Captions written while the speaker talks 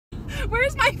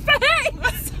Where's my face?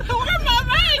 Where's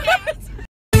my face?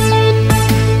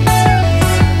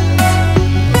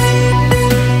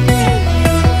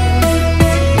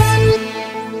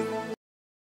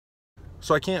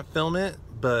 So I can't film it,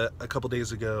 but a couple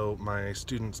days ago my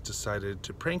students decided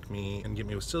to prank me and get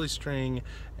me with silly string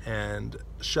and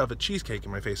shove a cheesecake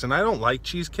in my face. And I don't like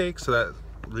cheesecake, so that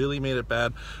really made it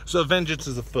bad. So vengeance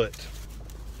is afoot.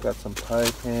 Got some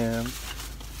pie pan,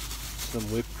 some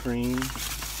whipped cream,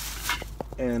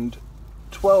 and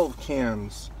 12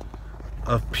 cans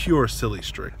of pure silly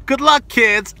string. Good luck,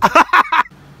 kids!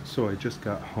 So I just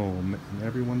got home and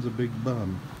everyone's a big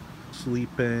bum.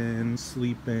 Sleeping.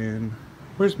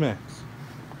 Where's Max?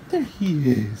 There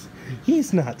he is.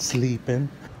 He's not sleeping.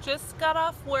 Just got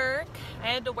off work. I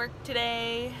had to work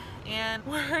today, and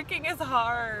working is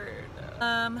hard.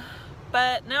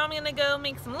 But now I'm gonna go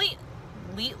make some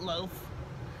meatloaf.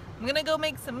 I'm gonna go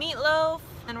make some meatloaf,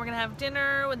 and we're gonna have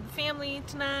dinner with the family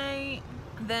tonight.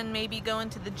 Then maybe go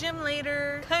into the gym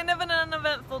later. Kind of an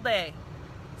uneventful day.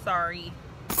 Sorry.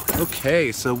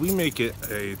 Okay, so we make it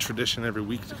a tradition every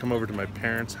week to come over to my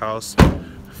parents' house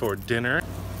for dinner.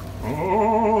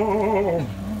 Oh.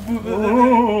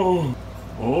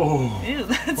 Ew,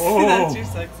 that's your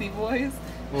sexy voice.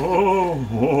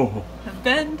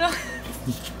 Ben,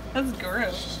 that's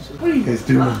gross. What are you guys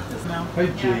doing? Hi,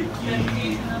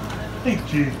 Jakey. Hey,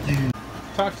 Jakey.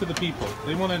 Talk to the people.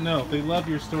 They want to know. They love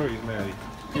your stories, Maddie.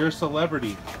 You're a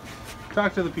celebrity.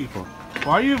 Talk to the people.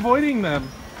 Why are you avoiding them?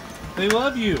 They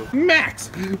love you. Max!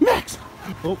 Max!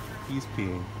 Oh, he's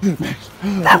peeing. Max.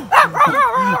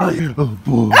 Oh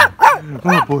boy.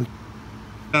 Oh boy.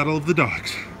 Battle of the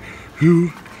dogs.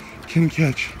 Who can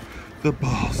catch the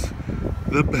balls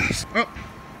the best? Oh,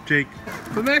 Jake.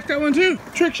 But Max got one too.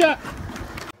 Trick shot.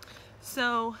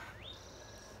 So,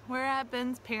 we're at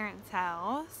Ben's parents'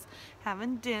 house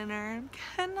having dinner. I'm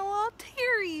kind of a little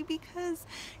teary because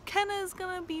Kenna is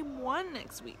gonna be 1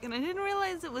 next week, and I didn't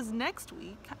realize it was next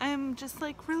week. I'm just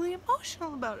like really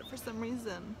emotional about it for some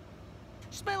reason.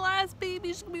 She's my last baby.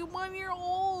 She's gonna be 1 year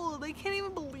old. I can't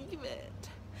even believe it.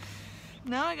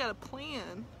 Now I gotta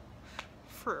plan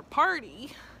for a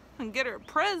party and get her a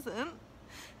present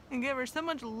and give her so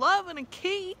much love and a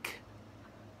cake.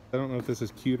 I don't know if this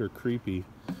is cute or creepy.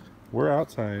 We're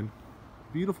outside.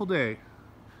 Beautiful day.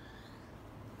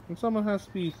 And someone has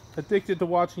to be addicted to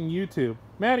watching YouTube.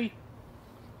 Maddie,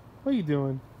 what are you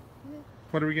doing?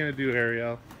 What are we gonna do,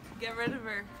 Ariel? Get rid of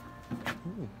her.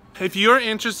 If you're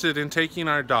interested in taking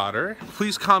our daughter,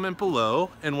 please comment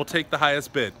below and we'll take the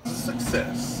highest bid.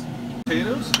 Success.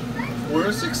 Potatoes, we're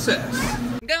a success.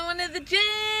 Going to the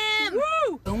gym!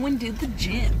 Woo! Going to the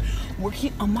gym.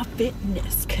 Working on my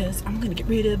fitness because I'm gonna get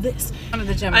rid of this. Going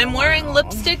to the gym. I'm wearing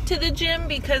lipstick to the gym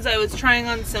because I was trying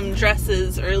on some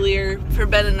dresses earlier for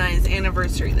Ben and I's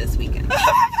anniversary this weekend.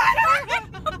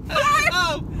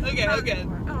 Oh, okay.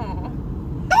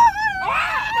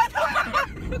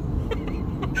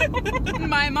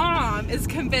 My mom is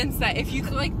convinced that if you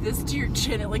go like this to your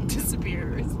chin, it like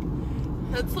disappears.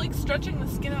 That's like stretching the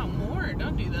skin out more.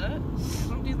 Don't do that.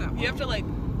 Don't do that. You have to like...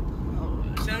 No,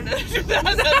 do that.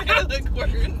 That made it look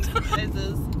worse.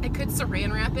 I could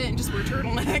saran wrap it and just wear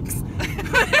turtlenecks.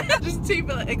 Just tape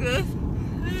it like this.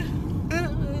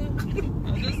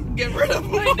 I'll just get rid of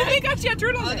my Oh neck. my gosh, yeah,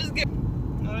 turtlenecks. I'll just get...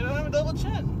 No, I don't have a double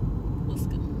chin. Looks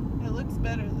good. It looks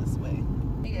better this way.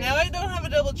 Now I don't have a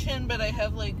double chin, but I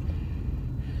have like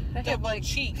double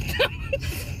cheek.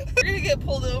 They're gonna get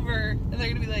pulled over and they're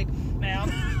gonna be like, ma'am,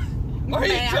 why are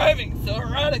you driving so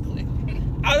erratically?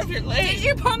 Out of your lane. Did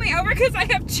you pull me over because I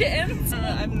have chins?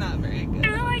 I'm not very good.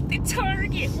 You're like the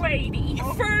Target lady.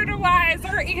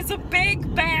 Fertilizer is a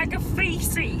big bag of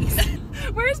feces.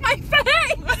 Where's my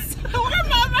face? Where's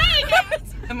my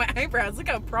face? And my eyebrows. Look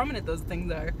how prominent those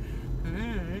things are.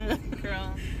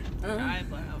 Girl, your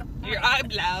eyebrows. Your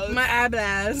eyebrows. My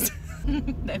eyebrows.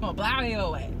 They won't blow me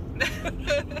away.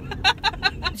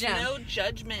 No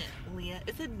judgment, Leah.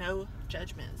 It's a no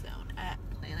judgment zone at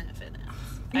Planet Fitness.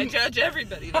 I judge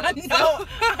everybody though. No,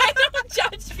 I don't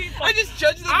judge people. I just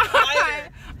judge them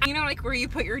wider. You know, like where you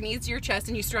put your knees to your chest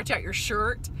and you stretch out your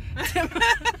shirt?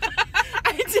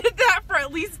 I did that for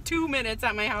at least 2 minutes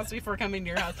at my house before coming to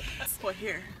your house. What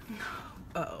here?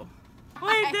 Uh-oh.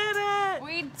 We did it!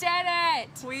 We did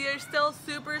it! We are still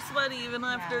super sweaty even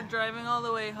after driving all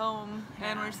the way home.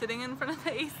 And we're sitting in front of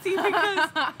the AC because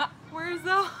we're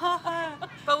so hot.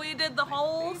 But we did the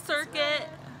whole circuit.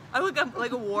 I look up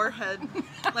like a warhead,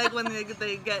 like when they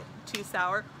get too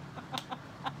sour.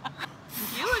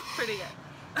 You look pretty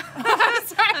good. I'm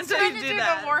Until trying you to do do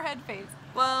that. the warhead face.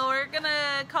 Well, we're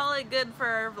gonna call it good for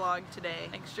our vlog today.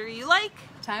 Make sure you like,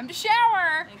 Time to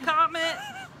shower. and comment,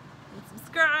 and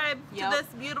subscribe to Yep. this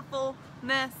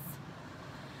beautifulness.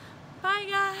 Bye,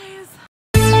 guys.